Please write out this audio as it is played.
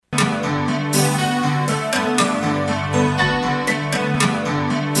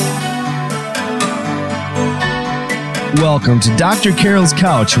Welcome to Dr. Carol's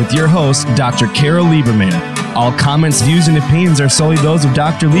Couch with your host, Dr. Carol Lieberman. All comments, views, and opinions are solely those of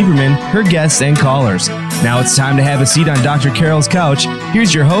Dr. Lieberman, her guests, and callers. Now it's time to have a seat on Dr. Carol's Couch.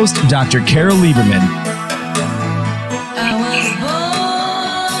 Here's your host, Dr. Carol Lieberman.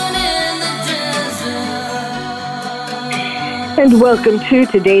 And welcome to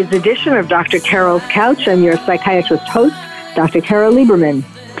today's edition of Dr. Carol's Couch. I'm your psychiatrist host, Dr. Carol Lieberman.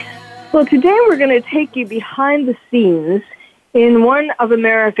 Well, today we're going to take you behind the scenes in one of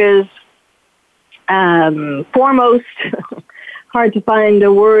America's foremost, hard to find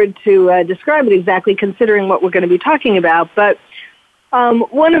a word to describe it exactly considering what we're going to be talking about, but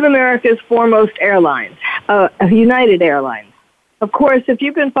one of America's foremost airlines, United Airlines. Of course, if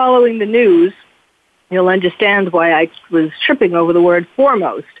you've been following the news, you'll understand why I was tripping over the word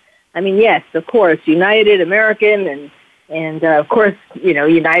foremost. I mean, yes, of course, United, American, and of course, you know,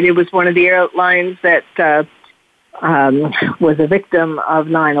 United was one of the airlines that was a victim of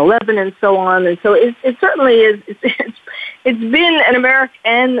 9/11 and so on. And so it certainly is. It's been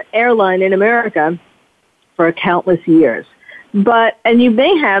an airline in America for countless years. And you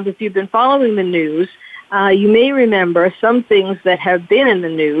may have, if you've been following the news, you may remember some things that have been in the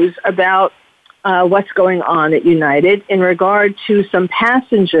news about what's going on at United in regard to some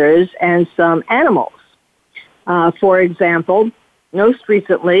passengers and some animals. For example, most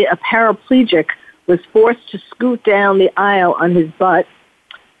recently, a paraplegic was forced to scoot down the aisle on his butt.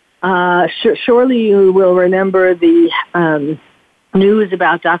 Surely you will remember the news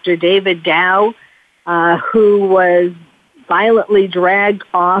about Dr. David Dow, who was violently dragged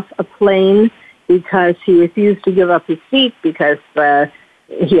off a plane because he refused to give up his seat because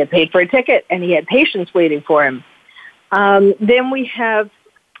he had paid for a ticket and he had patients waiting for him. Then we have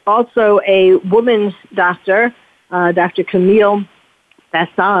also a woman doctor, Dr. Camille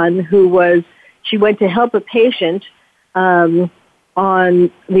Bassan, she went to help a patient on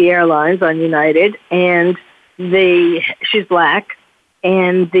the airlines, on United, and she's black,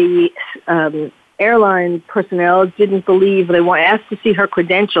 and the airline personnel didn't believe, they asked to see her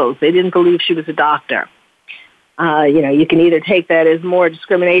credentials. They didn't believe she was a doctor. You can either take that as more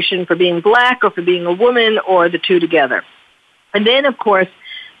discrimination for being black or for being a woman or the two together. And then, of course,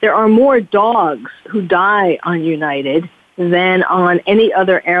 there are more dogs who die on United than on any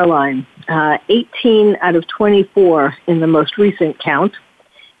other airline. 18 out of 24 in the most recent count.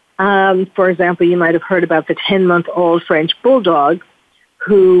 For example, you might have heard about the 10-month-old French bulldog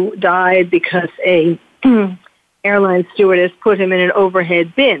who died because a airline stewardess put him in an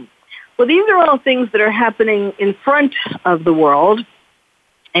overhead bin. Well, these are all things that are happening in front of the world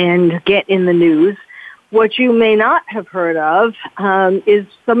and get in the news. What you may not have heard of is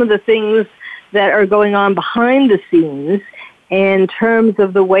some of the things that are going on behind the scenes in terms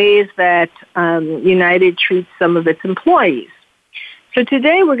of the ways that United treats some of its employees. So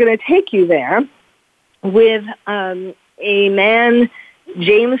today we're going to take you there with a man,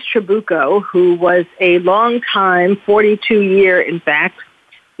 James Trabucco, who was a long-time, 42-year, in fact,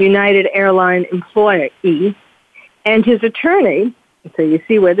 United Airline employee, and his attorney, so you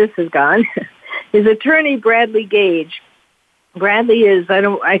see where this has gone, his attorney, Bradley Gage. Bradley is,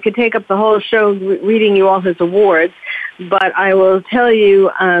 I could take up the whole show reading you all his awards, but I will tell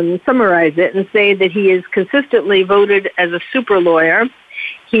you, summarize it and say that he is consistently voted as a super lawyer.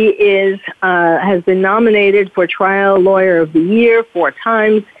 He has been nominated for Trial Lawyer of the Year 4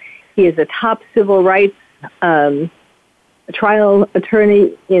 times. He is a top civil rights trial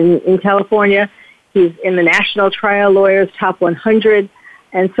attorney in California. He's in the National Trial Lawyers Top 100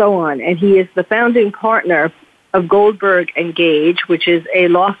 and so on. And he is the founding partner of Goldberg and Gage, which is a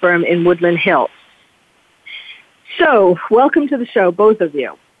law firm in Woodland Hills. So, welcome to the show, both of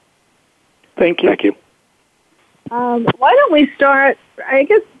you. Thank you. Thank you. Why don't we start, I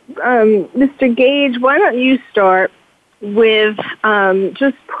guess, Mr. Gage, why don't you start with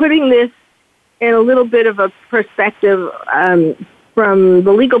just putting this in a little bit of a perspective from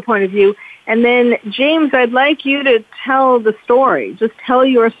the legal point of view. And then, James, I'd like you to tell the story. Just tell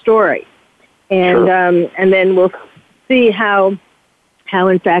your story. And Sure. And then we'll see how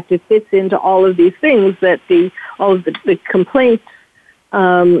in fact it fits into all of these things that all of the complaints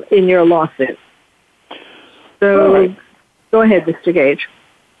in your lawsuit. So right. Go ahead, Mr. Gage.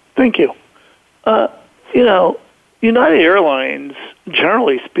 Thank you. United Airlines,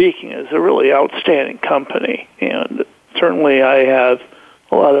 generally speaking, is a really outstanding company, and certainly I have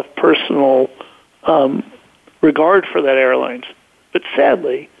a lot of personal regard for that airline. But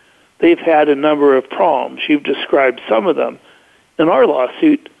sadly, they've had a number of problems. You've described some of them. And our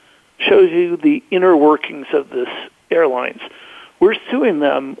lawsuit shows you the inner workings of this airlines. we're suing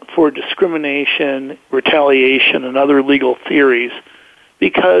them for discrimination, retaliation, and other legal theories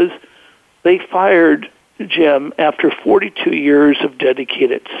because they fired Jim after 42 years of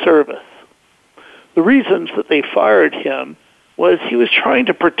dedicated service. The reasons that they fired him was he was trying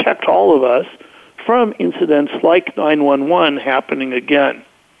to protect all of us from incidents like 911 happening again.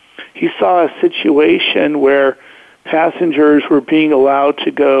 He saw a situation where passengers were being allowed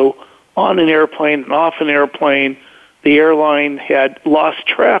to go on an airplane and off an airplane. The airline had lost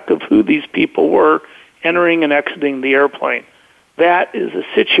track of who these people were entering and exiting the airplane. That is a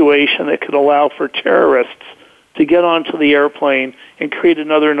situation that could allow for terrorists to get onto the airplane and create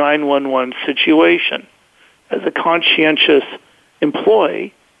another 911 situation. As a conscientious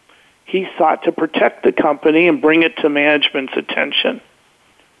employee, he sought to protect the company and bring it to management's attention.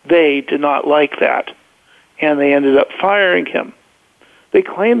 They did not like that, and they ended up firing him. They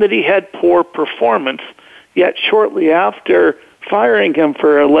claimed that he had poor performance, yet shortly after firing him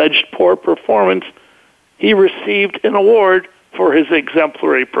for alleged poor performance, he received an award for his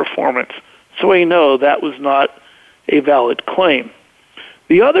exemplary performance. So we know that was not a valid claim.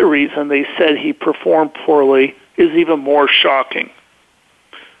 The other reason they said he performed poorly is even more shocking.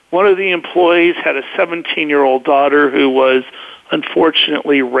 One of the employees had a 17-year-old daughter who was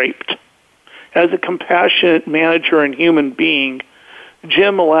unfortunately raped. As a compassionate manager and human being,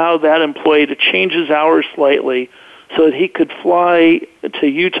 Jim allowed that employee to change his hours slightly so that he could fly to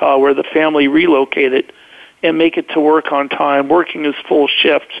Utah, where the family relocated, and make it to work on time, working his full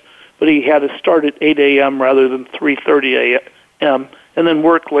shift, but he had to start at 8 a.m. rather than 3:30 a.m., and then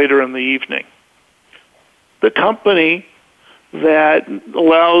work later in the evening. The company that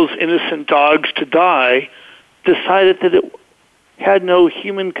allows innocent dogs to die decided that it had no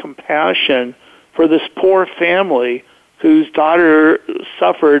human compassion for this poor family whose daughter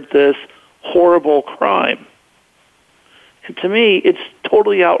suffered this horrible crime. And to me, it's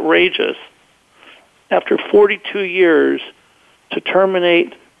totally outrageous, after 42 years, to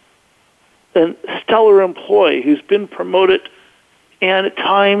terminate a stellar employee who's been promoted and at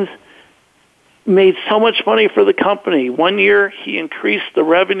times made so much money for the company. One year, he increased the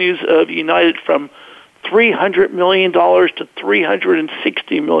revenues of United from $300 million to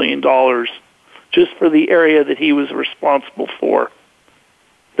 $360 million just for the area that he was responsible for.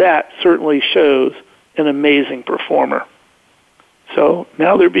 That certainly shows an amazing performer. So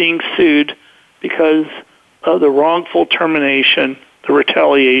now they're being sued because of the wrongful termination, the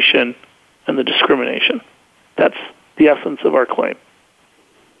retaliation, and the discrimination. That's the essence of our claim.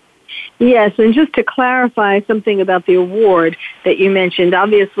 Yes, and just to clarify something about the award that you mentioned,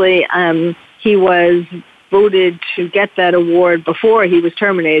 obviously he was voted to get that award before he was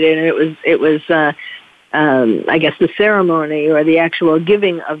terminated, and it was I guess the ceremony or the actual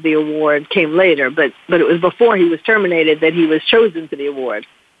giving of the award came later, but it was before he was terminated that he was chosen for the award,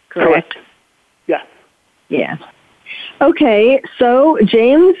 correct? Yes. Yeah. Okay, so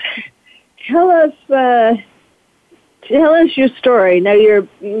James, tell us your story. Now you're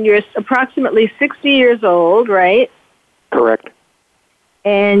approximately 60 years old, right? Correct.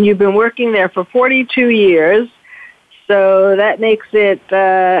 And you've been working there for 42 years, so that makes it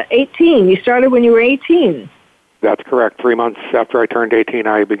 18. You started when you were 18. That's correct. 3 months after I turned 18,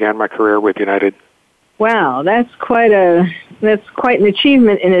 I began my career with United. Wow, that's quite an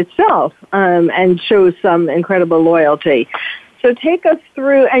achievement in itself, and shows some incredible loyalty. So take us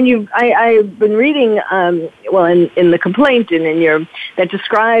through, and I've been reading, in the complaint and that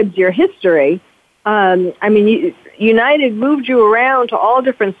describes your history. United moved you around to all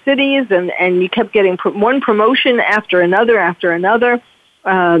different cities, and you kept getting one promotion after another.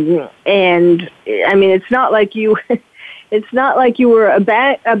 It's not like you, it's not like you were a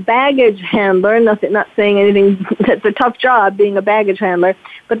baggage handler. Not saying anything. That's a tough job, being a baggage handler,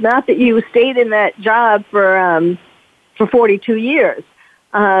 but not that you stayed in that job for 42 years.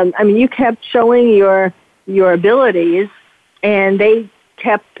 You kept showing your abilities, and they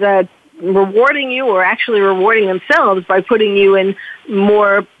kept rewarding you, or actually rewarding themselves by putting you in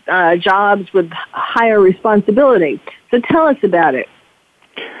more jobs with higher responsibility. So tell us about it.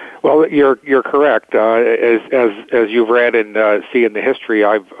 Well, you're correct. As you've read and see in the history,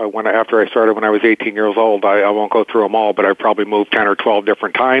 after I started when I was 18 years old, I won't go through them all, but I've probably moved 10 or 12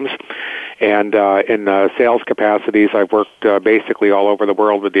 different times. And in sales capacities, I've worked basically all over the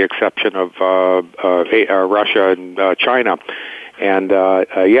world, with the exception of Russia and China. And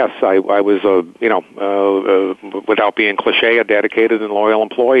yes, I was without being cliche, a dedicated and loyal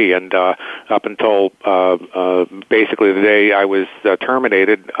employee. And up until basically the day I was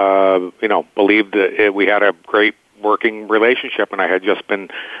terminated, believed that we had a great working relationship, and I had just been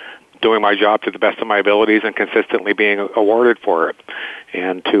doing my job to the best of my abilities and consistently being awarded for it.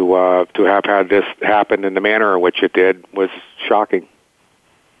 And to have had this happen in the manner in which it did was shocking.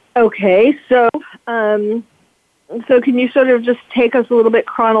 Okay, so can you sort of just take us a little bit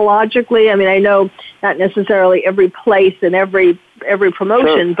chronologically? I mean, I know not necessarily every place and every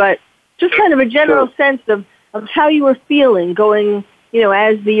promotion, Sure. but just kind of a general sense of how you were feeling going,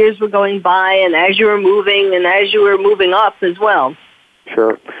 as the years were going by and as you were moving and as you were moving up as well.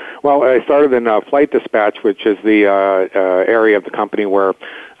 Sure. Well, I started in flight dispatch, which is the area of the company where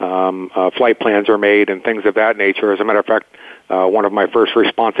flight plans are made and things of that nature. As a matter of fact, one of my first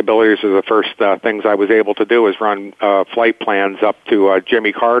responsibilities, or the first things I was able to do, is run flight plans up to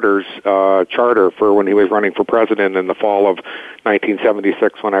Jimmy Carter's charter for when he was running for president in the fall of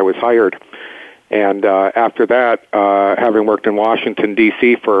 1976 when I was hired. And after that, having worked in Washington,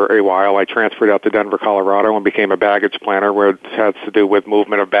 D.C. for a while, I transferred out to Denver, Colorado, and became a baggage planner, where it has to do with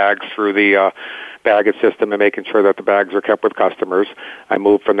movement of bags through the baggage system and making sure that the bags are kept with customers. I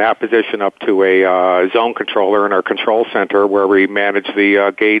moved from that position up to a zone controller in our control center, where we manage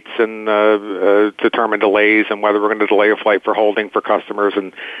the gates and determine delays and whether we're going to delay a flight for holding for customers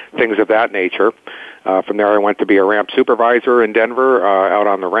and things of that nature. From there, I went to be a ramp supervisor in Denver, out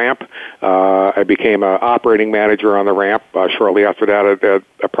on the ramp. I became an operating manager on the ramp. Shortly after that, at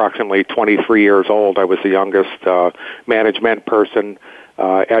approximately 23 years old, I was the youngest management person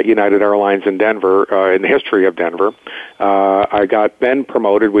at United Airlines in Denver, in the history of Denver. I got then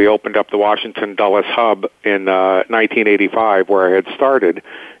promoted. We opened up the Washington Dulles hub in 1985, where I had started,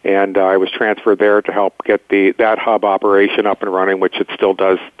 and I was transferred there to help get that hub operation up and running, which it still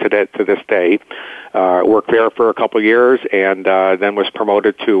does to this day. Worked there for a couple of years, and then was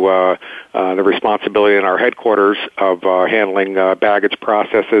promoted to the responsibility in our headquarters of handling baggage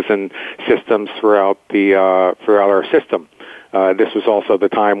processes and systems throughout our system. This was also the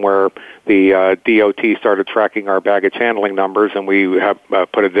time where the DOT started tracking our baggage handling numbers, and we have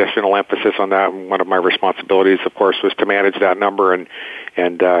put additional emphasis on that. And one of my responsibilities, of course, was to manage that number and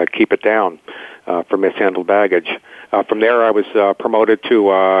keep it down for mishandled baggage. From there, I was promoted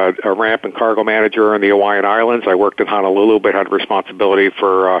to a ramp and cargo manager in the Hawaiian Islands. I worked in Honolulu, but had responsibility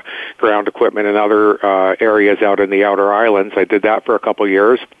for ground equipment and other areas out in the outer islands. I did that for a couple of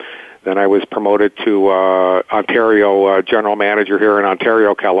years. Then I was promoted to Ontario general manager here in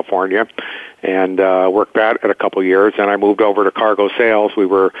Ontario, California, and worked that at a couple of years. And I moved over to cargo sales. We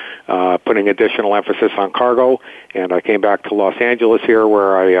were putting additional emphasis on cargo, and I came back to Los Angeles here,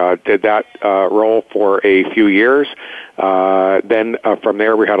 where I did that role for a few years. Then from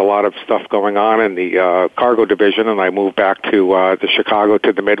there, we had a lot of stuff going on in the cargo division, and I moved back to the Chicago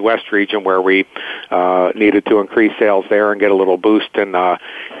to the Midwest region, where we needed to increase sales there and get a little boost in our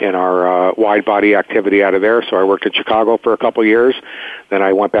wide body activity out of there. So I worked in Chicago for a couple of years. Then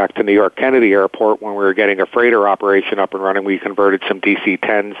I went back to New York Kennedy Airport when we were getting a freighter operation up and running. We converted some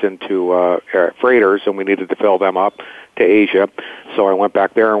DC-10s into freighters, and we needed to fill them up to Asia. So I went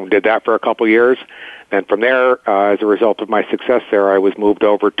back there and did that for a couple of years. And from there, as a result of my success there, I was moved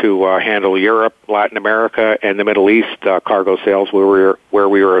over to handle Europe, Latin America, and the Middle East cargo sales, where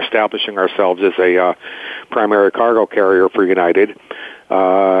we were establishing ourselves as a primary cargo carrier for United.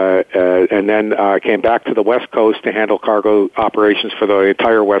 And then I came back to the West Coast to handle cargo operations for the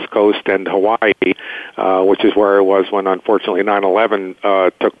entire West Coast and Hawaii, which is where I was when, unfortunately, 9/11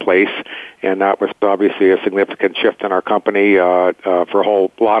 took place. And that was obviously a significant shift in our company for a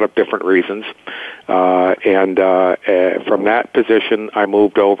whole lot of different reasons. And from that position, I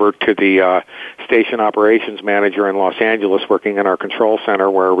moved over to the station operations manager in Los Angeles, working in our control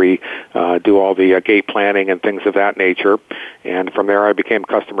center, where we do all the gate planning and things of that nature. And from there, I became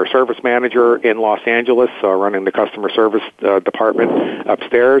customer service manager in Los Angeles, running the customer service department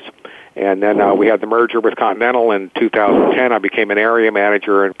upstairs. And then we had the merger with Continental in 2010. I became an area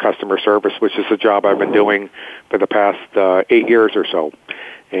manager in customer service, which is a job I've been doing for the past 8 years or so.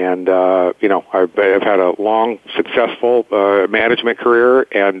 And, I've had a long, successful management career,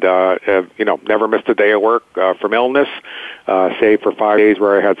 and have, never missed a day of work from illness, save for 5 days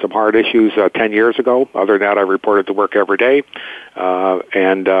where I had some heart issues 10 years ago. Other than that, I reported to work every day,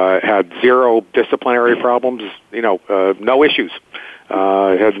 and had zero disciplinary problems, no issues.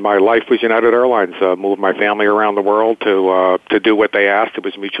 Had my life was United Airlines. Moved my family around the world to do what they asked. It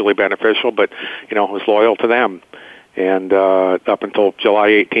was mutually beneficial, but was loyal to them. And up until July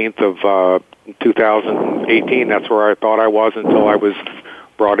 18th of 2018, that's where I thought I was, until I was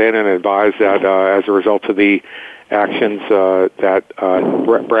brought in and advised that as a result of the actions that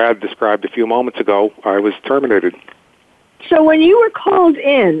Brad described a few moments ago, I was terminated. So when you were called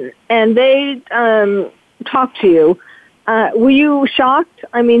in and they talked to you, Were you shocked?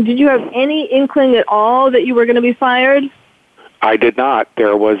 I mean, did you have any inkling at all that you were going to be fired? I did not.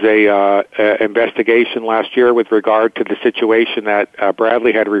 There was a investigation last year with regard to the situation that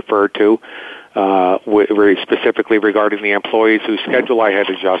Bradley had referred to, very specifically regarding the employees whose schedule I had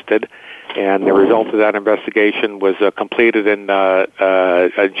adjusted. And the result of that investigation was completed in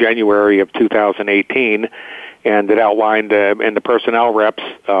January of 2018, and it outlined in the personnel reps'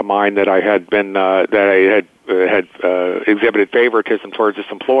 mind that I had been had exhibited favoritism towards this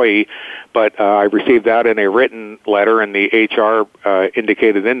employee, but I received that in a written letter, and the HR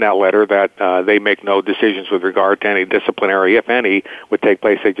indicated in that letter that they make no decisions with regard to any disciplinary, if any, would take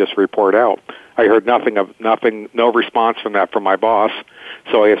place. They just report out. I heard no response from that from my boss,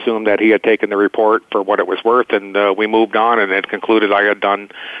 so I assumed that he had taken the report for what it was worth, and we moved on, and it concluded I had done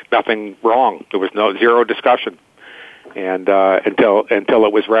nothing wrong. There was zero discussion, and until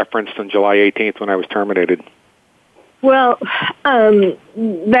it was referenced on July 18th when I was terminated. Well,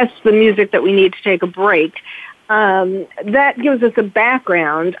 that's the music that we need to take a break. That gives us a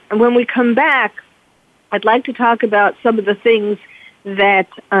background, and when we come back, I'd like to talk about some of the things that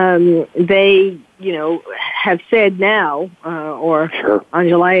they, have said now, or sure, on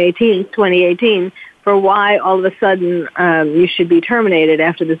July 18th, 2018, for why all of a sudden you should be terminated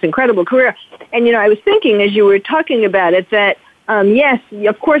after this incredible career. And, I was thinking as you were talking about it that, yes,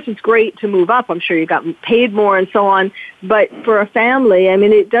 of course it's great to move up. I'm sure you got paid more and so on. But for a family, I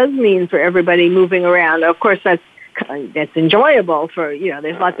mean, it does mean for everybody moving around. Of course, that's enjoyable for,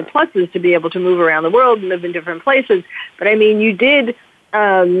 there's lots of pluses to be able to move around the world and live in different places. But I mean, you did,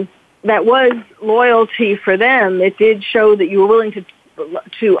 that was loyalty for them. It did show that you were willing to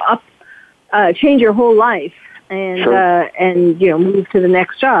change your whole life and, sure, and move to the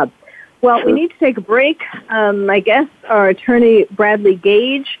next job. Well, sure, we need to take a break. My guests are attorney Bradley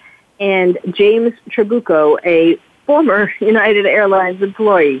Gage and James Trabucco, a former United Airlines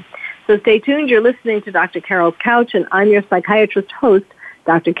employee. So stay tuned. You're listening to Dr. Carol's Couch, and I'm your psychiatrist host,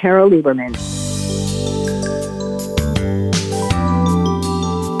 Dr. Carol Lieberman.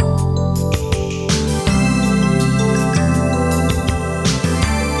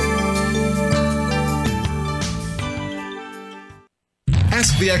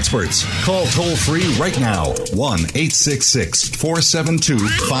 Ask the experts. Call toll-free right now,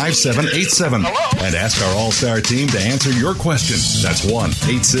 1-866-472-5787. And ask our All-Star team to answer your question. That's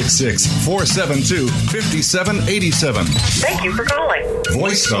 1-866-472-5787. Thank you for calling.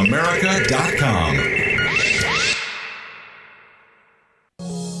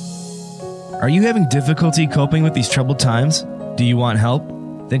 VoiceAmerica.com. Are you having difficulty coping with these troubled times? Do you want help?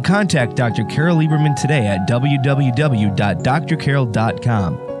 Then contact Dr. Carol Lieberman today at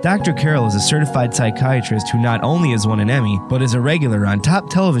www.drcarol.com. Dr. Carol is a certified psychiatrist who not only has won an Emmy, but is a regular on top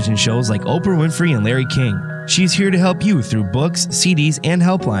television shows like Oprah Winfrey and Larry King. She's here to help you through books, CDs, and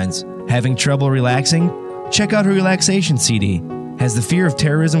helplines. Having trouble relaxing? Check out her relaxation CD. Has the fear of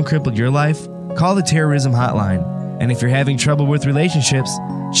terrorism crippled your life? Call the Terrorism Hotline. And if you're having trouble with relationships,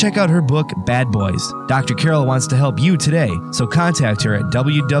 check out her book, Bad Boys. Dr. Carol wants to help you today, so contact her at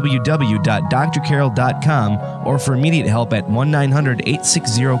www.drcarol.com or for immediate help at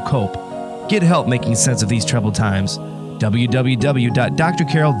 1-900-860-COPE. Get help making sense of these troubled times.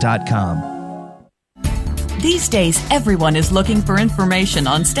 www.drcarol.com. These days, everyone is looking for information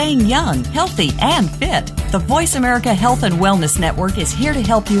on staying young, healthy, and fit. The Voice America Health and Wellness Network is here to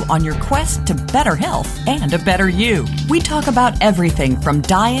help you on your quest to better health and a better you. We talk about everything from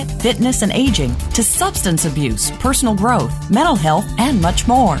diet, fitness, and aging to substance abuse, personal growth, mental health, and much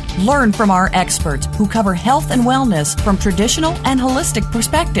more. Learn from our experts who cover health and wellness from traditional and holistic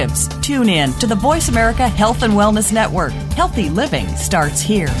perspectives. Tune in to the Voice America Health and Wellness Network. Healthy living starts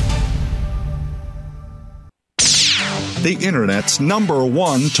here. The Internet's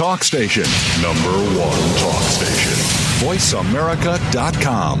 #1 talk station. #1 talk station.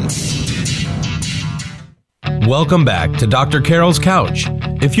 VoiceAmerica.com. Welcome back to Dr. Carol's Couch.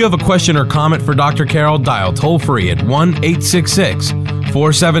 If you have a question or comment for Dr. Carol, dial toll-free at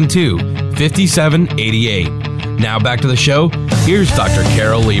 1-866-472-5788. Now back to the show. Here's Dr.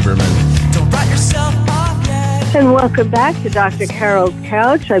 Carol Lieberman. And welcome back to Dr. Carol's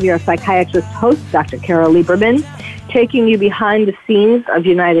Couch. I'm your psychiatrist host, Dr. Carol Lieberman, taking you behind the scenes of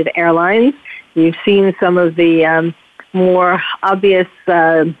United Airlines. You've seen some of the more obvious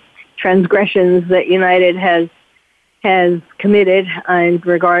transgressions that United has committed in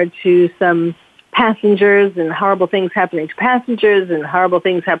regard to some passengers and horrible things happening to passengers and horrible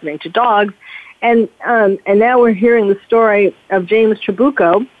things happening to dogs. And now we're hearing the story of James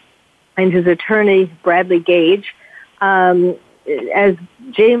Trabucco and his attorney, Bradley Gage. As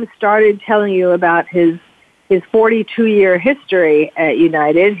James started telling you about his his 42-year history at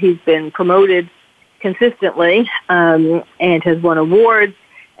United. He's been promoted consistently and has won awards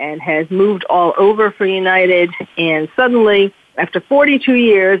and has moved all over for United. And suddenly, after 42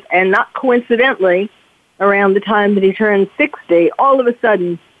 years, and not coincidentally, around the time that he turned 60, all of a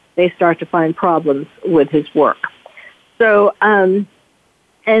sudden, they start to find problems with his work. So, and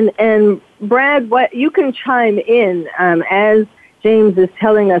Brad, what you can chime in as James is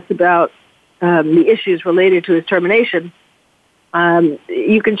telling us about the issues related to his termination.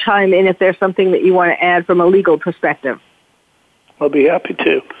 You can chime in if there's something that you want to add from a legal perspective. I'll be happy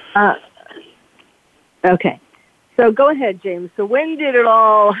to. Okay. So go ahead, James. So when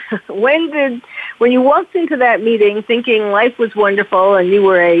you walked into that meeting thinking life was wonderful and you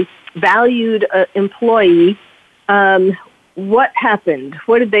were a valued employee, what happened?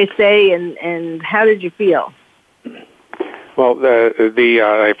 What did they say and how did you feel? Well,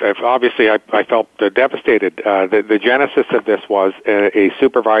 obviously I felt devastated. The genesis of this was a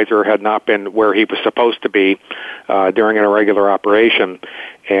supervisor had not been where he was supposed to be during an irregular operation,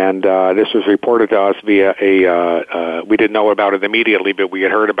 and this was reported to us via we didn't know about it immediately, but we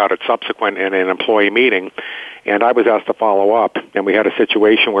had heard about it subsequent in an employee meeting, and I was asked to follow up, and we had a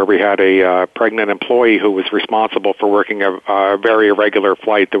situation where we had a pregnant employee who was responsible for working a very irregular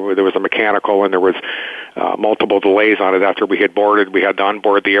flight. There was a mechanical, and there was multiple delays on it after we had boarded. We had to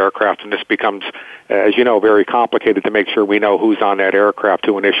unboard the aircraft, and this becomes, as you know, very complicated to make sure we know who's on that aircraft,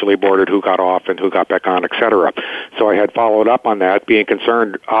 who initially boarded, who got off, and who got back on, et cetera. So I had followed up on that, being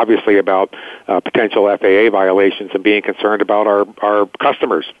concerned, obviously, about potential FAA violations and being concerned about our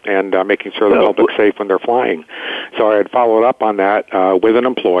customers and making sure the public's safe when they're flying. So I had followed up on that with an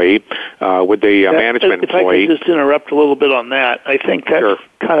employee, with the management employee. If I could just interrupt a little bit on that, I think that's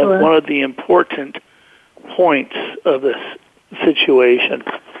kind of one of the important points of this situation,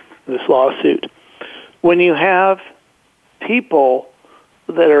 this lawsuit. When you have people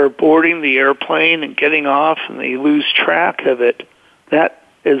that are boarding the airplane and getting off and they lose track of it, that,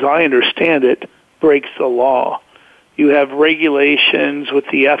 as I understand it, breaks the law. You have regulations with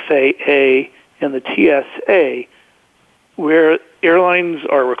the FAA and the TSA where airlines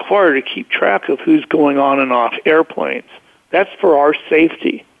are required to keep track of who's going on and off airplanes. That's for our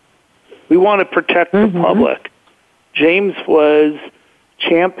safety. We want to protect the public. James was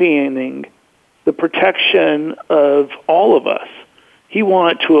championing the protection of all of us. He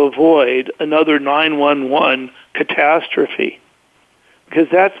wanted to avoid another 911 catastrophe, because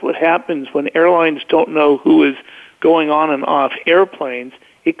that's what happens when airlines don't know who is going on and off airplanes.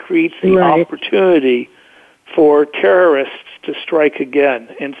 It creates the opportunity for terrorists to strike again.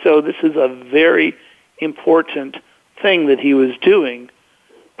 And so this is a very important thing that he was doing,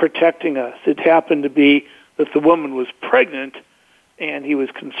 protecting us. It happened to be that the woman was pregnant, and he was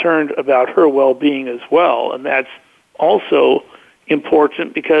concerned about her well-being as well. And that's also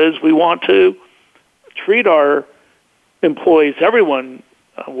important because we want to treat our employees, everyone,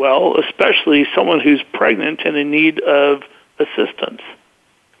 well, especially someone who's pregnant and in need of assistance.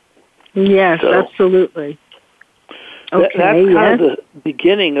 Yes, absolutely. Okay, that's kind of the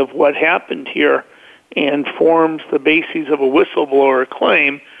beginning of what happened here and forms the basis of a whistleblower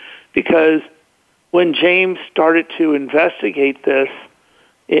claim, because when James started to investigate this,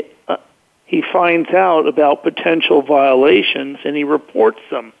 he finds out about potential violations and he reports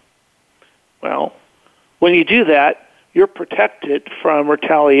them. Well, when you do that, you're protected from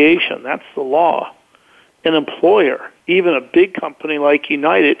retaliation. That's the law. An employer, even a big company like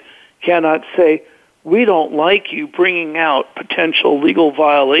United, cannot say, we don't like you bringing out potential legal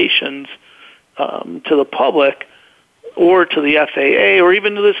violations to the public or to the FAA or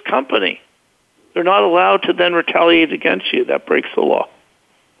even to this company. They're not allowed to then retaliate against you. That breaks the law.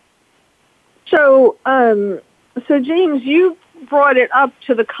 So, so James, you brought it up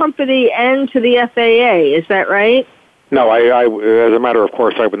to the company and to the FAA. Is that right? No, I as a matter of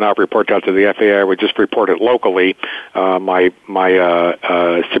course, I would not report that to the FAA. I would just report it locally. My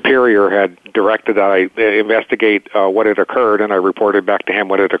superior had directed that I investigate what had occurred, and I reported back to him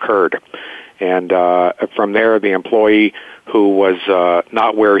what had occurred. And from there, the employee who was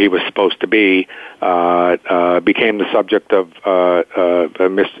not where he was supposed to be became the subject of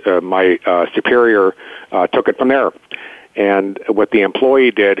my superior took it from there. And what the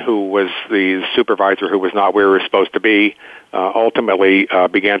employee did, who was the supervisor who was not where he was supposed to be, ultimately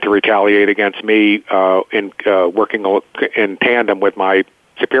began to retaliate against me in working in tandem with my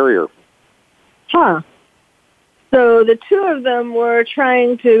superior. Huh. So the two of them were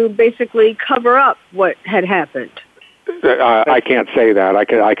trying to basically cover up what had happened. I can't say that.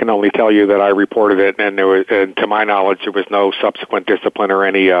 I can only tell you that I reported it, and to my knowledge, there was no subsequent discipline or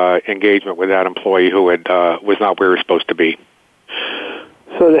any engagement with that employee who was not where he was supposed to be.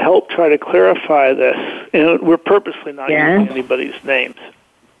 So to help try to clarify this, and we're purposely not using anybody's names.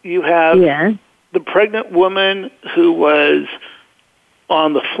 You have the pregnant woman who was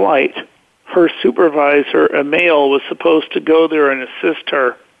on the flight. Her supervisor, a male, was supposed to go there and assist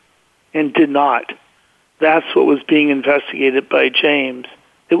her and did not. That's what was being investigated by James.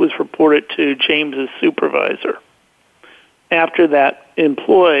 It was reported to James's supervisor. After that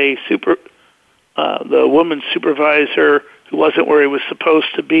employee, the woman's supervisor, who wasn't where he was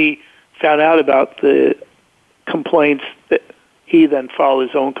supposed to be, found out about the complaints, that he then filed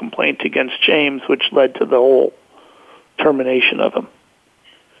his own complaint against James, which led to the whole termination of him.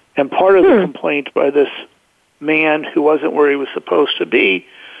 And part of the complaint by this man who wasn't where he was supposed to be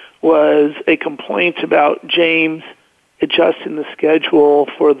was a complaint about James adjusting the schedule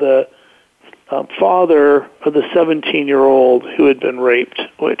for the father of the 17-year-old who had been raped,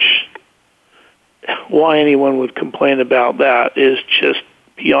 which why anyone would complain about that is just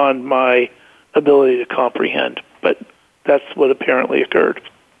beyond my ability to comprehend. But that's what apparently occurred.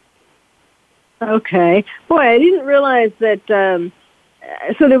 Okay. Boy, I didn't realize that.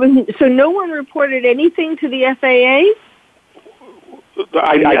 So no one reported anything to the FAA?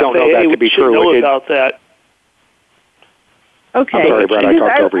 I don't know that to be true. Know about that. Okay. I'm sorry, Brad, I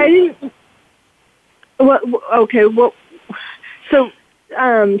talked over you. So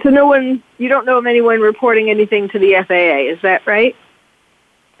no one, you don't know of anyone reporting anything to the FAA, is that right?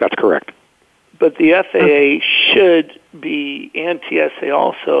 That's correct. But the FAA should be, and TSA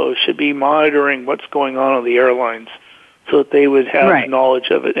also, should be monitoring what's going on the airlines so that they would have knowledge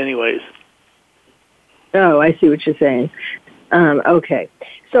of it anyways. Oh, I see what you're saying. Okay.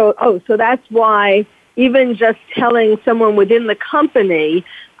 So that's why even just telling someone within the company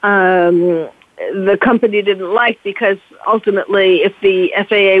didn't like, because ultimately if the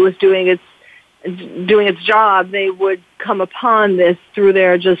FAA was doing its job, they would come upon this through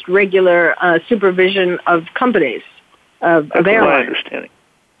their just regular supervision of companies, of airlines. That's my understanding.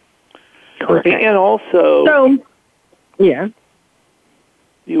 Okay. And also,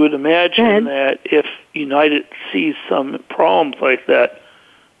 you would imagine that if United sees some problems like that,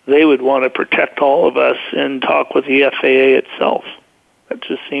 they would want to protect all of us and talk with the FAA itself. That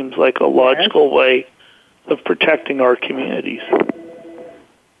just seems like a logical way of protecting our communities.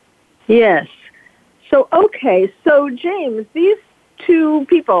 Yes. So James, these two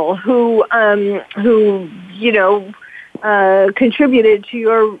people who contributed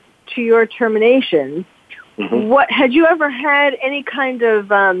to your termination, what had you ever had any kind of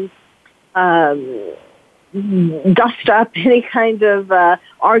dust up, any kind of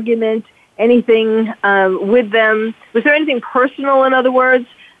argument, anything with them? Was there anything personal, in other words,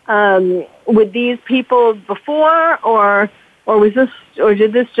 with these people before, or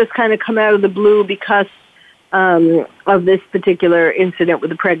did this just kind of come out of the blue because of this particular incident with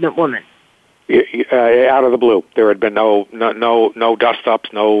the pregnant woman? Out of the blue. There had been no dust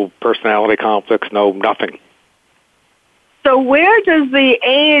ups, no personality conflicts, no nothing. So where does the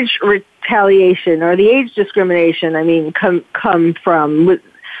age retaliation or the age discrimination, come from?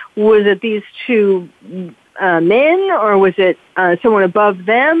 Was it these two men, or was it someone above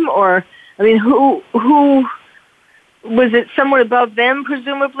them, or who was it? Someone above them,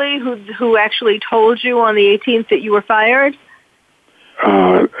 presumably, who actually told you on the 18th that you were fired?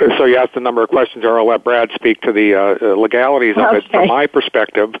 So you asked a number of questions, or I'll let Brad speak to the legalities of it. From my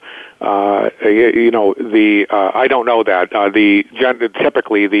perspective, I don't know that.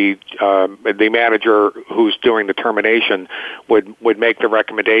 Typically, the manager who's doing the termination would make the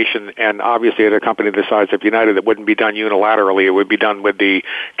recommendation, and obviously at a company the size of United, it wouldn't be done unilaterally. It would be done with the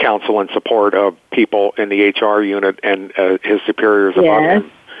counsel and support of people in the HR unit and his superiors above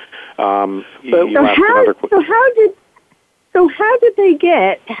him. So how did they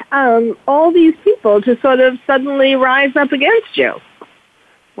get all these people to sort of suddenly rise up against you?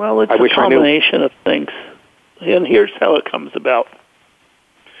 Well, it's a combination of things. And here's how it comes about.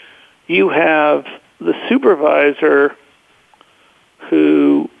 You have the supervisor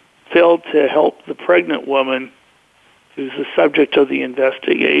who failed to help the pregnant woman who's the subject of the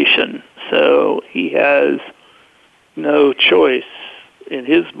investigation. So he has no choice in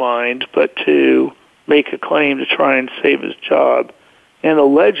his mind but to make a claim to try and save his job. And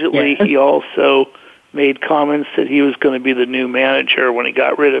allegedly he also made comments that he was going to be the new manager when he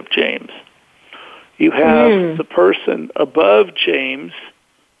got rid of James. You have the person above James,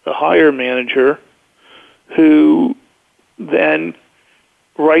 the higher manager, who then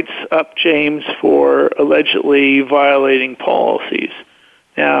writes up James for allegedly violating policies.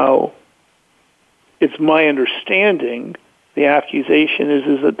 Now, it's my understanding the accusation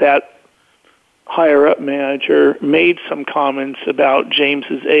is that higher-up manager made some comments about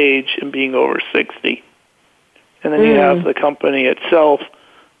James's age and being over 60. And then you have the company itself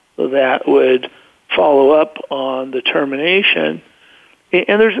that would follow up on the termination.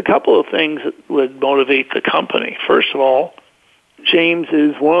 And there's a couple of things that would motivate the company. First of all, James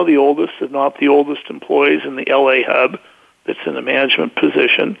is one of the oldest, if not the oldest, employees in the LA hub that's in a management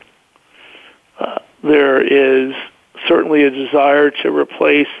position. There is certainly a desire to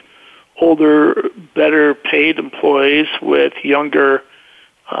replace older, better paid employees with younger,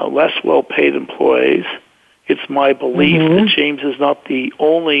 less well-paid employees. It's my belief that James is not the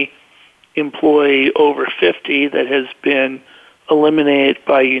only employee over 50 that has been eliminated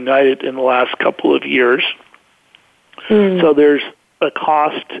by United in the last couple of years. So there's a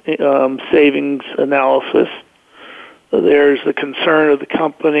cost savings analysis. There's the concern of the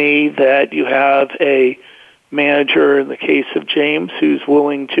company that you have a manager, in the case of James, who's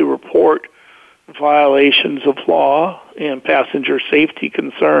willing to report violations of law and passenger safety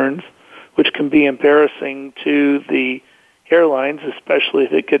concerns, which can be embarrassing to the airlines, especially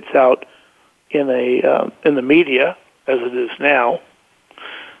if it gets out in the media, as it is now.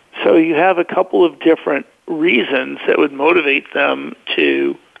 So you have a couple of different reasons that would motivate them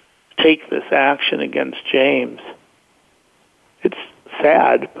to take this action against James. It's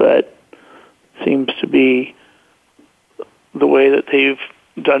sad, but seems to be the way that they've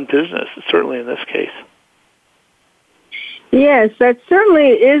done business, certainly in this case. Yes, that certainly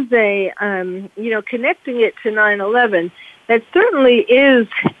is connecting it to 9/11, that certainly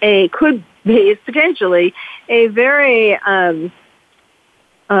could be potentially a very,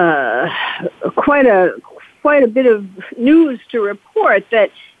 quite a bit of news to report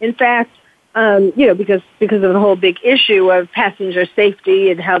that, in fact, because of the whole big issue of passenger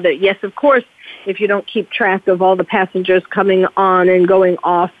safety and how that, yes, of course, if you don't keep track of all the passengers coming on and going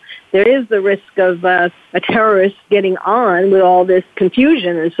off, there is the risk of a terrorist getting on with all this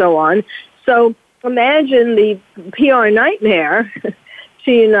confusion and so on. So imagine the PR nightmare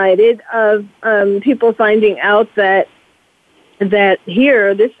to United of people finding out that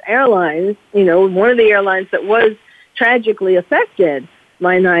here, this airline, one of the airlines that was tragically affected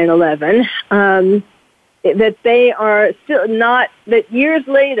by 9/11, that they are still not, that years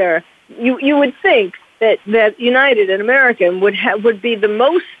later, you would think that United and American would be the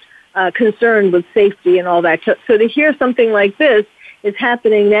most concerned with safety and all that. So to hear something like this is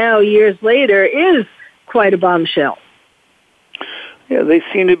happening now years later is quite a bombshell. Yeah, they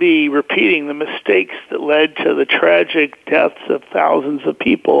seem to be repeating the mistakes that led to the tragic deaths of thousands of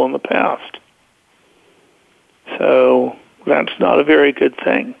people in the past. So that's not a very good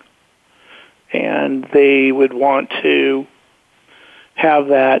thing. And they would want to have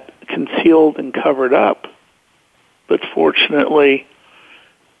that concealed and covered up. But fortunately,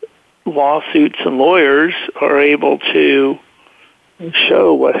 lawsuits and lawyers are able to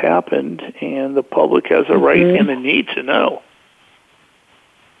show what happened, and the public has a right and a need to know.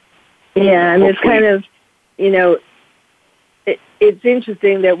 Yeah, and it's kind of, it's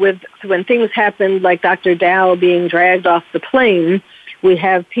interesting that when things happen like Dr. Dow being dragged off the plane, we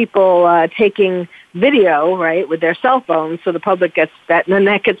have people taking video, right, with their cell phones, so the public gets that, and then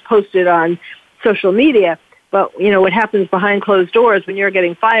that gets posted on social media. But, what happens behind closed doors when you're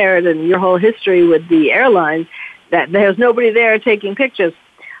getting fired and your whole history with the airlines, that there's nobody there taking pictures.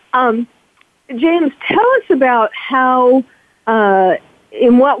 James, tell us about how,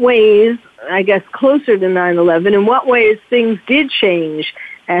 in what ways, I guess closer to 9/11, in what ways things did change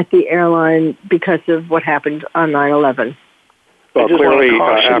at the airline because of what happened on 9/11. Well, clearly,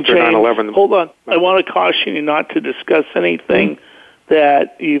 after 9/11... Hold on. I want to caution you not to discuss anything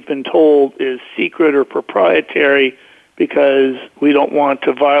that you've been told is secret or proprietary, because we don't want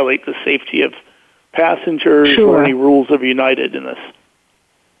to violate the safety of passengers or any rules of United in this.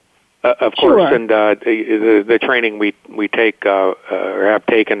 Of course, and the training we take or have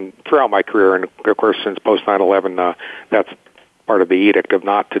taken throughout my career, and of course since post 9/11, that's part of the edict of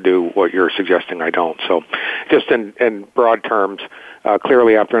not to do what you're suggesting I don't. So just in broad terms,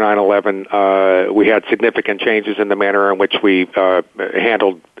 clearly after 9/11, we had significant changes in the manner in which we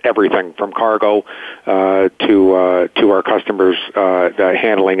handled everything from cargo to our customers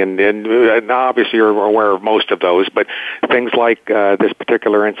handling, and obviously you're aware of most of those, but things like this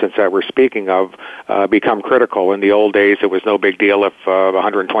particular instance that we're speaking of become critical. In the old days, it was no big deal if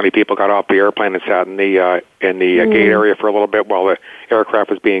 120 people got off the airplane and sat in the gate area for a little bit while the aircraft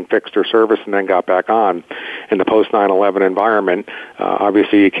was being fixed or serviced and then got back on. In the post 9/11 environment,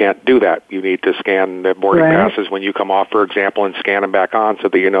 obviously you can't do that. You need to scan the boarding passes when you come off, for example, and scan them back on so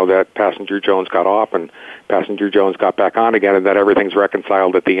that you know that passenger Jones got off and passenger Jones got back on again, and that everything's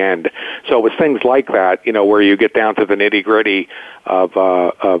reconciled at the end. So it was things like that, where you get down to the nitty-gritty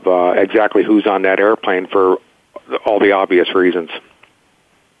of exactly who's on that airplane for all the obvious reasons.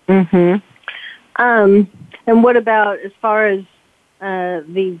 Mm-hmm. And what about as far as I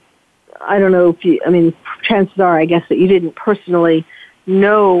don't know if chances are, I guess, that you didn't personally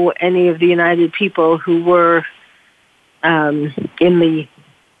know any of the United people who were who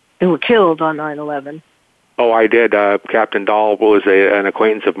were killed on 9/11. Oh, I did. Captain Dahl was an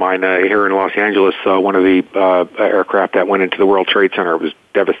acquaintance of mine here in Los Angeles. One of the aircraft that went into the World Trade Center. It was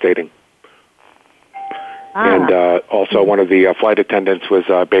devastating. And also one of the flight attendants was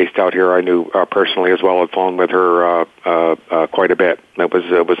based out here. I knew personally as well. I'd flown with her quite a bit. It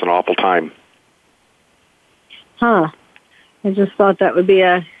was an awful time. Huh. I just thought that would be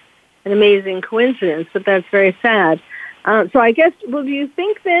an amazing coincidence, but that's very sad. So I guess, do you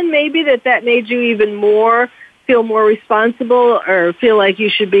think then maybe that made you even feel more responsible, or feel like you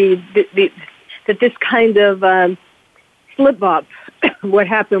should be, that this kind of slip-up, what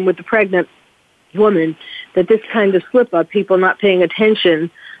happened with the pregnant woman, that this kind of slip-up, people not paying attention,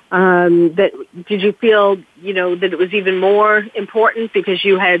 did you feel, that it was even more important because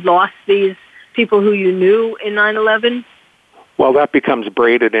you had lost these people who you knew in 9/11? Well, that becomes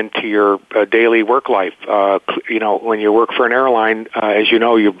braided into your daily work life. When you work for an airline, as you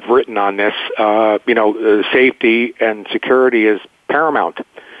know, you've written on this, safety and security is paramount.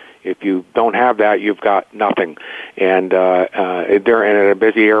 If you don't have that, you've got nothing. And they're in a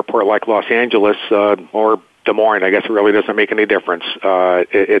busy airport like Los Angeles or Des Moines, I guess it really doesn't make any difference.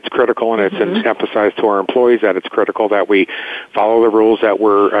 It's critical, and it's emphasized to our employees that it's critical that we follow the rules that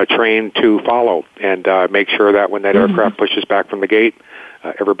we're trained to follow, and make sure that when that aircraft pushes back from the gate,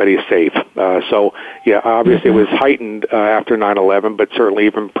 everybody is safe. Obviously it was heightened after 9/11, but certainly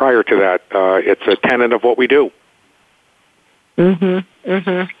even prior to that, it's a tenet of what we do. Well,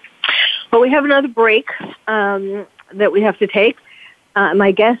 we have another break that we have to take.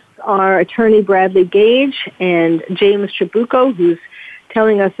 My guests are attorney Bradley Gage and James Trabucco, who's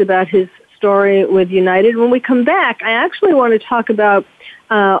telling us about his story with United. When we come back, I actually want to talk about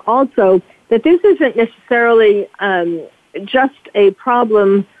also that this isn't necessarily just a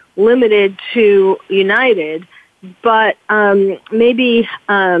problem limited to United, but maybe,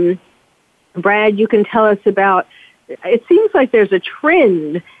 Brad, you can tell us about, it seems like there's a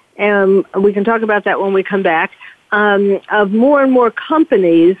trend, and we can talk about that when we come back, of more and more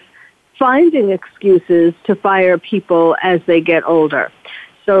companies finding excuses to fire people as they get older.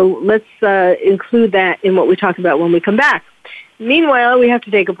 So let's include that in what we talk about when we come back. Meanwhile, we have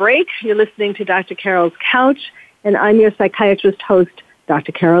to take a break. You're listening to Dr. Carol's Couch, and I'm your psychiatrist host,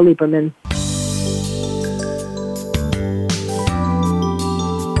 Dr. Carol Lieberman.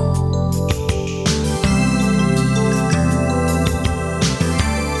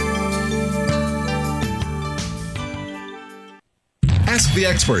 Ask the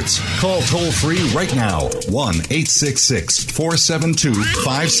experts. Call toll-free right now,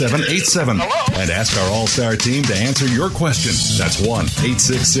 1-866-472-5787. And ask our All-Star team to answer your question. That's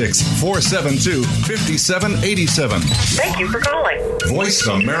 1-866-472-5787. Thank you for calling.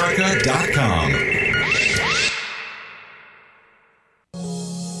 VoiceAmerica.com.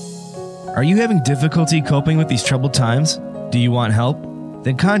 Are you having difficulty coping with these troubled times? Do you want help?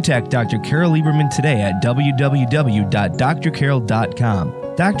 Then contact Dr. Carol Lieberman today at www.drcarol.com.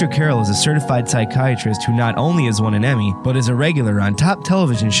 Dr. Carol is a certified psychiatrist who not only has won an Emmy, but is a regular on top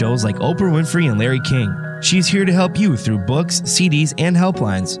television shows like Oprah Winfrey and Larry King. She's here to help you through books, CDs, and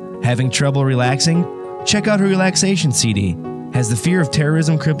helplines. Having trouble relaxing? Check out her relaxation CD. Has the fear of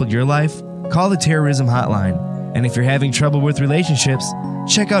terrorism crippled your life? Call the Terrorism Hotline. And if you're having trouble with relationships,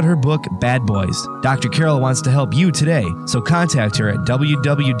 check out her book, Bad Boys. Dr. Carol wants to help you today, so contact her at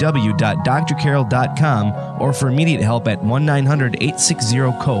www.drcarol.com or for immediate help at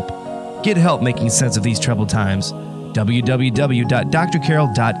 1-900-860-COPE. Get help making sense of these troubled times.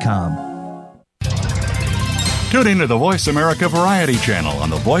 www.drcarol.com. Tune in to the Voice America Variety channel on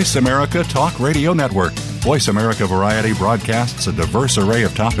the Voice America Talk Radio Network. Voice America Variety broadcasts a diverse array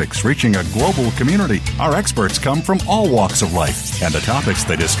of topics reaching a global community. Our experts come from all walks of life, and the topics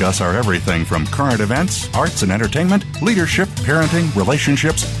they discuss are everything from current events, arts and entertainment, leadership, parenting,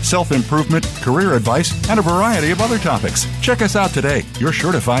 relationships, self-improvement, career advice, and a variety of other topics. Check us out today. You're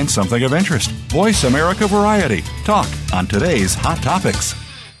sure to find something of interest. Voice America Variety. Talk on today's hot topics.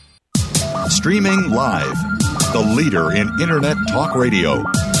 Streaming live, the leader in Internet talk radio.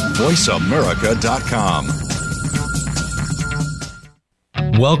 VoiceAmerica.com.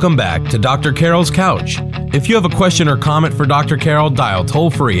 Welcome back to Dr. Carol's Couch. If you have a question or comment for Dr. Carol, dial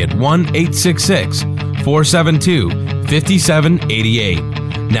toll-free at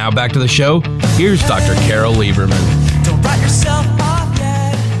 1-866-472-5788. Now back to the show. Here's Dr. Carol Lieberman. Don't write yourself off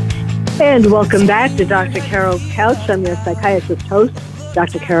yet. And welcome back to Dr. Carol's Couch. I'm your psychiatrist host,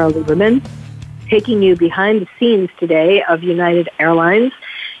 Dr. Carol Lieberman, taking you behind the scenes today of United Airlines.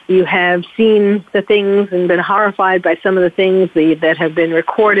 You have seen the things and been horrified by some of the things that have been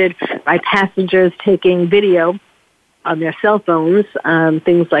recorded by passengers taking video on their cell phones,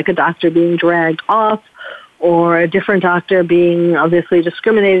 things like a doctor being dragged off or a different doctor being obviously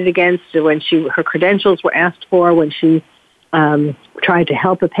discriminated against when her credentials were asked for when she tried to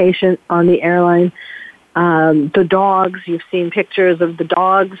help a patient on the airline. The dogs, you've seen pictures of the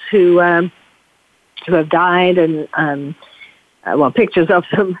dogs who have died and pictures of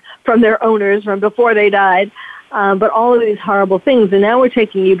them from their owners from before they died, but all of these horrible things. And now we're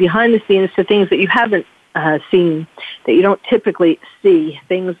taking you behind the scenes to things that you haven't seen, that you don't typically see,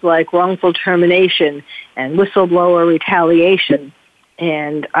 things like wrongful termination and whistleblower retaliation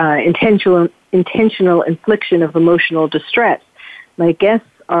and intentional infliction of emotional distress. My guests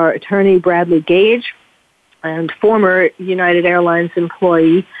are attorney Bradley Gage and former United Airlines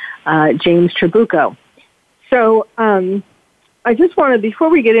employee James Trabucco. So, I just wanted, before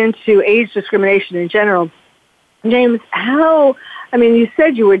we get into age discrimination in general, James, you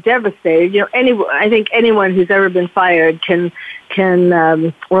said you were devastated. I think anyone who's ever been fired can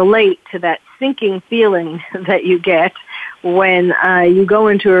relate to that sinking feeling that you get when you go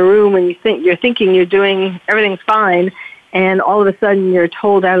into a room and you're thinking you're doing everything's fine, and all of a sudden you're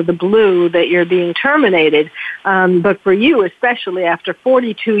told out of the blue that you're being terminated. But for you, especially after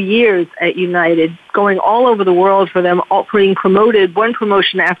 42 years at United, going all over the world for them, all being promoted, one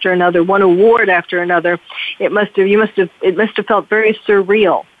promotion after another, one award after another, it must have felt very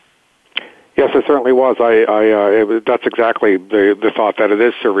surreal. Yes, it certainly was. That's exactly the thought, that it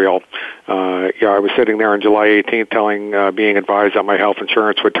is surreal. I was sitting there on July 18th being advised that my health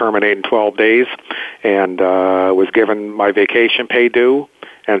insurance would terminate in 12 days and was given my vacation pay due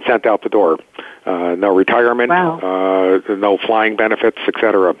and sent out the door. No retirement, wow. No flying benefits,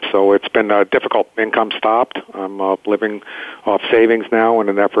 etc. So it's been difficult. Income stopped. I'm living off savings now in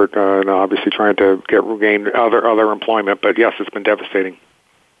an effort, obviously trying to regain other employment. But yes, it's been devastating.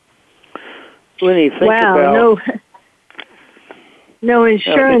 When you think about no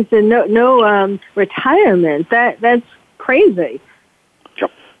insurance and no retirement, that's crazy.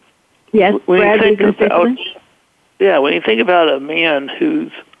 Yep. Yes, when you think about a man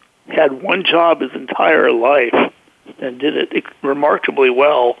who's had one job his entire life and did it remarkably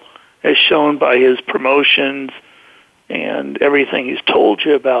well, as shown by his promotions and everything he's told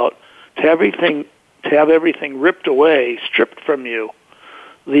you about, to have everything ripped away, stripped from you.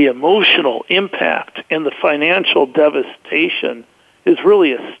 The emotional impact and the financial devastation is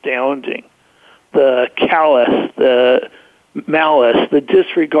really astounding. The callous, the malice, the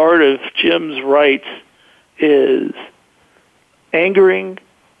disregard of Jim's rights is angering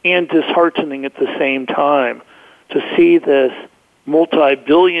and disheartening at the same time. To see this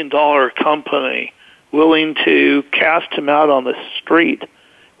multi-billion-dollar company willing to cast him out on the street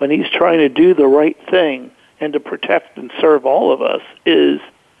when he's trying to do the right thing and to protect and serve all of us is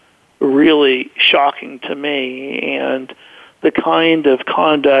really shocking to me, and the kind of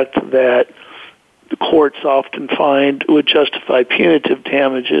conduct that the courts often find would justify punitive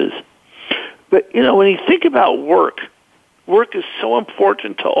damages. But, when you think about work is so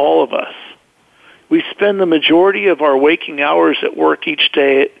important to all of us. We spend the majority of our waking hours at work each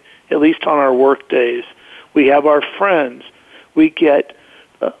day, at least on our work days. We have our friends. We get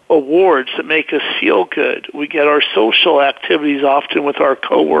awards that make us feel good. We get our social activities often with our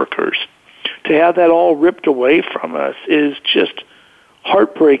coworkers. To have that all ripped away from us is just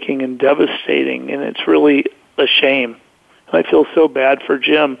heartbreaking and devastating, and it's really a shame. I feel so bad for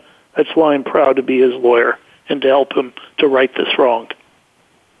Jim. That's why I'm proud to be his lawyer and to help him to right this wrong.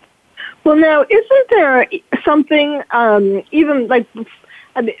 Well, now, isn't there something,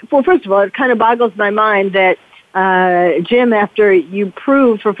 first of all, it kind of boggles my mind that Jim, after you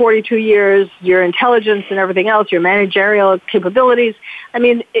proved for 42 years your intelligence and everything else, your managerial capabilities,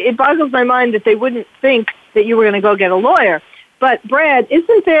 it boggles my mind that they wouldn't think that you were going to go get a lawyer. But, Brad,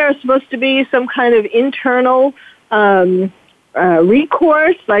 isn't there supposed to be some kind of internal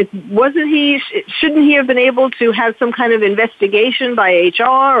recourse? Shouldn't he have been able to have some kind of investigation by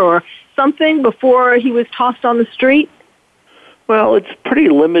HR or something before he was tossed on the street? Well, it's pretty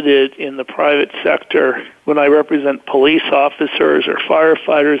limited in the private sector. When I represent police officers or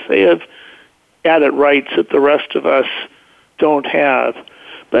firefighters, they have added rights that the rest of us don't have.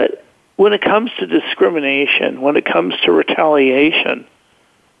 But when it comes to discrimination, when it comes to retaliation,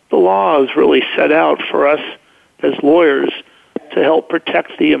 the law is really set out for us as lawyers to help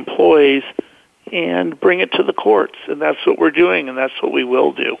protect the employees and bring it to the courts. And that's what we're doing, and that's what we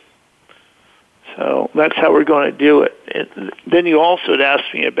will do. So that's how we're going to do it. And then you also had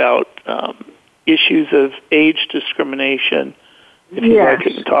asked me about issues of age discrimination. If you'd like, I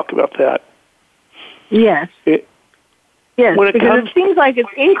can talk about that. Yes. Yes, because it seems like it's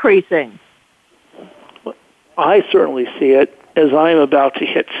increasing. I certainly see it. As I'm about to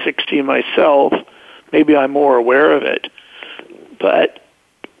hit 60 myself, maybe I'm more aware of it. But,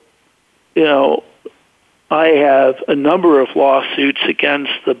 you know, I have a number of lawsuits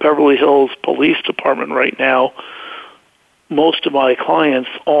against the Beverly Hills Police Department right now. Most of my clients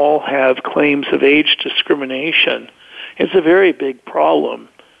all have claims of age discrimination. It's a very big problem.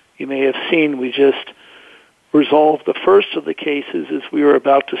 You may have seen we just resolved the first of the cases as we were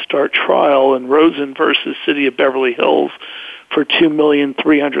about to start trial in Rosen versus City of Beverly Hills for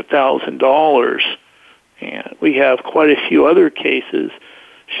 $2,300,000. And we have quite a few other cases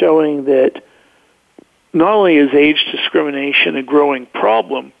showing that not only is age discrimination a growing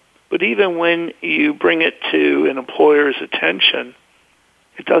problem, but even when you bring it to an employer's attention,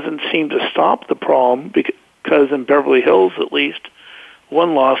 it doesn't seem to stop the problem because in Beverly Hills, at least,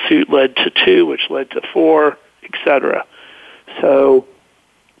 one lawsuit led to 2, which led to 4, etc. So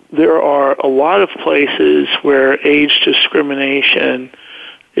there are a lot of places where age discrimination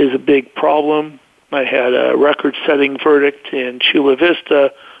is a big problem. I had a record-setting verdict in Chula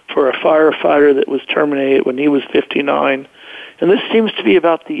Vista for a firefighter that was terminated when he was 59. And this seems to be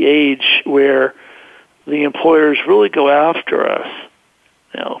about the age where the employers really go after us.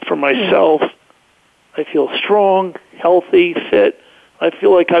 Now, for myself, I feel strong, healthy, fit. I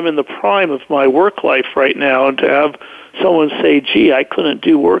feel like I'm in the prime of my work life right now, and to have someone say, gee, I couldn't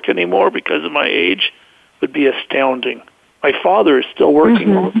do work anymore because of my age would be astounding. My father is still working.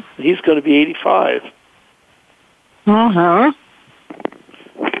 Mm-hmm. He's going to be 85. Uh-huh.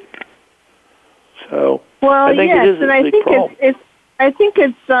 So, well, I think yes, it is and a big problem. I think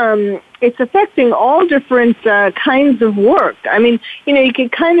it's affecting all different kinds of work. I mean, you know, you can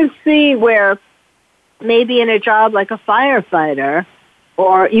kind of see where maybe in a job like a firefighter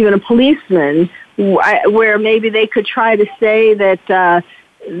or even a policeman, where maybe they could try to say that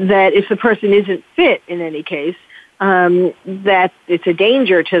that if the person isn't fit in any case, that it's a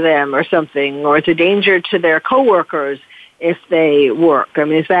danger to them or something, or it's a danger to their coworkers if they work. I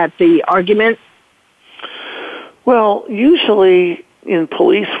mean, is that the argument? Well, usually in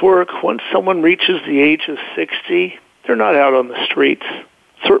police work, once someone reaches the age of 60, they're not out on the streets,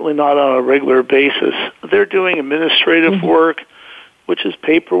 certainly not on a regular basis. They're doing administrative work, which is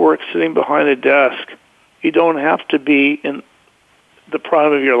paperwork sitting behind a desk. You don't have to be in the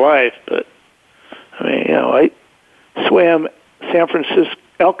prime of your life, but, I mean, you know, I swam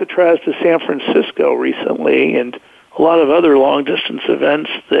Alcatraz to San Francisco recently, and a lot of other long-distance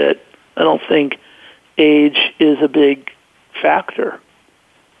events that I don't think age is a big factor.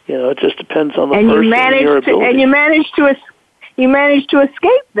 You know, it just depends on the person and your ability. And you managed to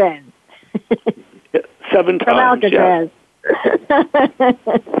escape then. 7 times, from Alcatraz.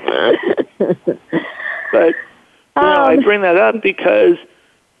 But I bring that up because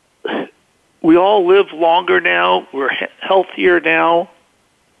we all live longer now. We're healthier now.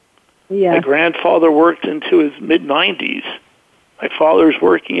 Yeah. My grandfather worked into his mid-90s. My father's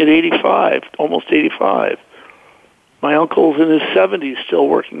working at 85, almost 85. My uncle's in his 70s still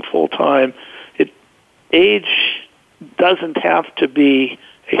working full-time. Age doesn't have to be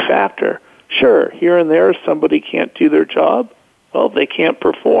a factor. Sure, here and there somebody can't do their job. Well, if they can't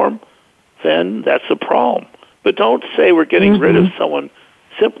perform, then that's a problem. But don't say we're getting rid of someone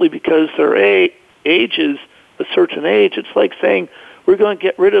simply because their age is a certain age. It's like saying we're going to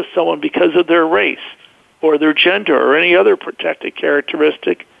get rid of someone because of their race or their gender or any other protected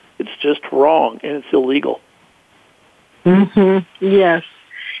characteristic. It's just wrong, and it's illegal. Yes.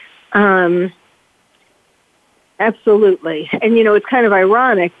 Absolutely. And, you know, it's kind of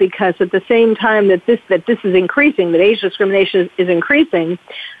ironic because at the same time that this is increasing, that age discrimination is increasing,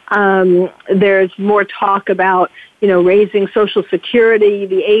 there's more talk about, you know, raising Social Security,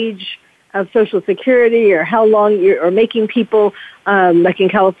 the age of Social Security, or how long or making people, like in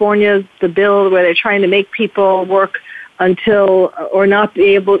California, the bill where they're trying to make people work until, or not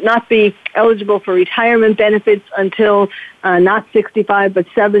be eligible for retirement benefits until not 65 but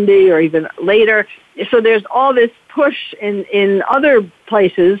 70 or even later. So there's all this push in other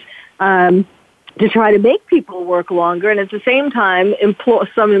places to try to make people work longer, and at the same time,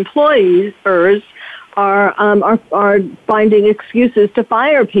 some employers are finding excuses to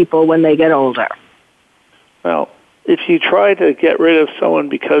fire people when they get older. Well, if you try to get rid of someone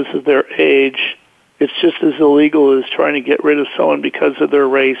because of their age, it's just as illegal as trying to get rid of someone because of their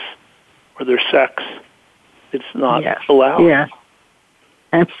race or their sex. It's not allowed. Yes,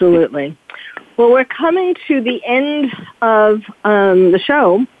 absolutely. Well, we're coming to the end of the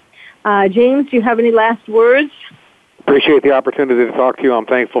show. James, do you have any last words? Appreciate the opportunity to talk to you. I'm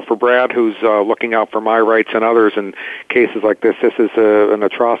thankful for Brad, who's looking out for my rights and others in cases like this. This is an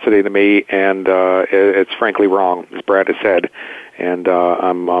atrocity to me, and it's frankly wrong, as Brad has said. And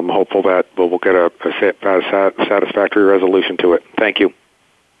I'm hopeful that we'll get a satisfactory resolution to it. Thank you.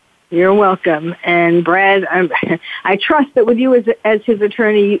 You're welcome. And Brad, I trust that with you as his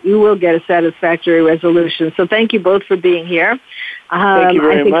attorney, you will get a satisfactory resolution. So thank you both for being here. Thank you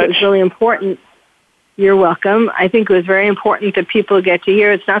very much. I think it was really important. You're welcome. I think it was very important that people get to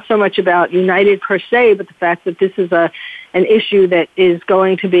hear. It's not so much about United per se, but the fact that this is an issue that is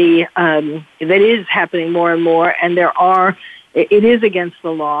going to be, that is happening more and more, and it is against the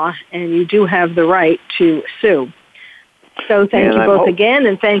law, and you do have the right to sue. So thank you both again,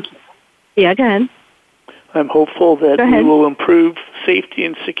 and thank you. Yeah, go ahead. I'm hopeful that we will improve safety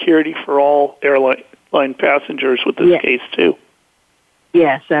and security for all airline passengers with this case, too.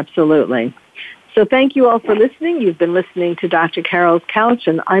 Yes, absolutely. So thank you all for listening. You've been listening to Dr. Carol's Couch,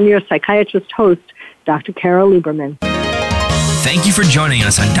 and I'm your psychiatrist host, Dr. Carol Lieberman. Thank you for joining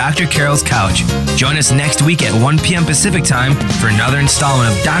us on Dr. Carol's Couch. Join us next week at 1 p.m. Pacific Time for another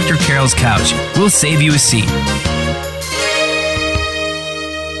installment of Dr. Carol's Couch. We'll save you a seat.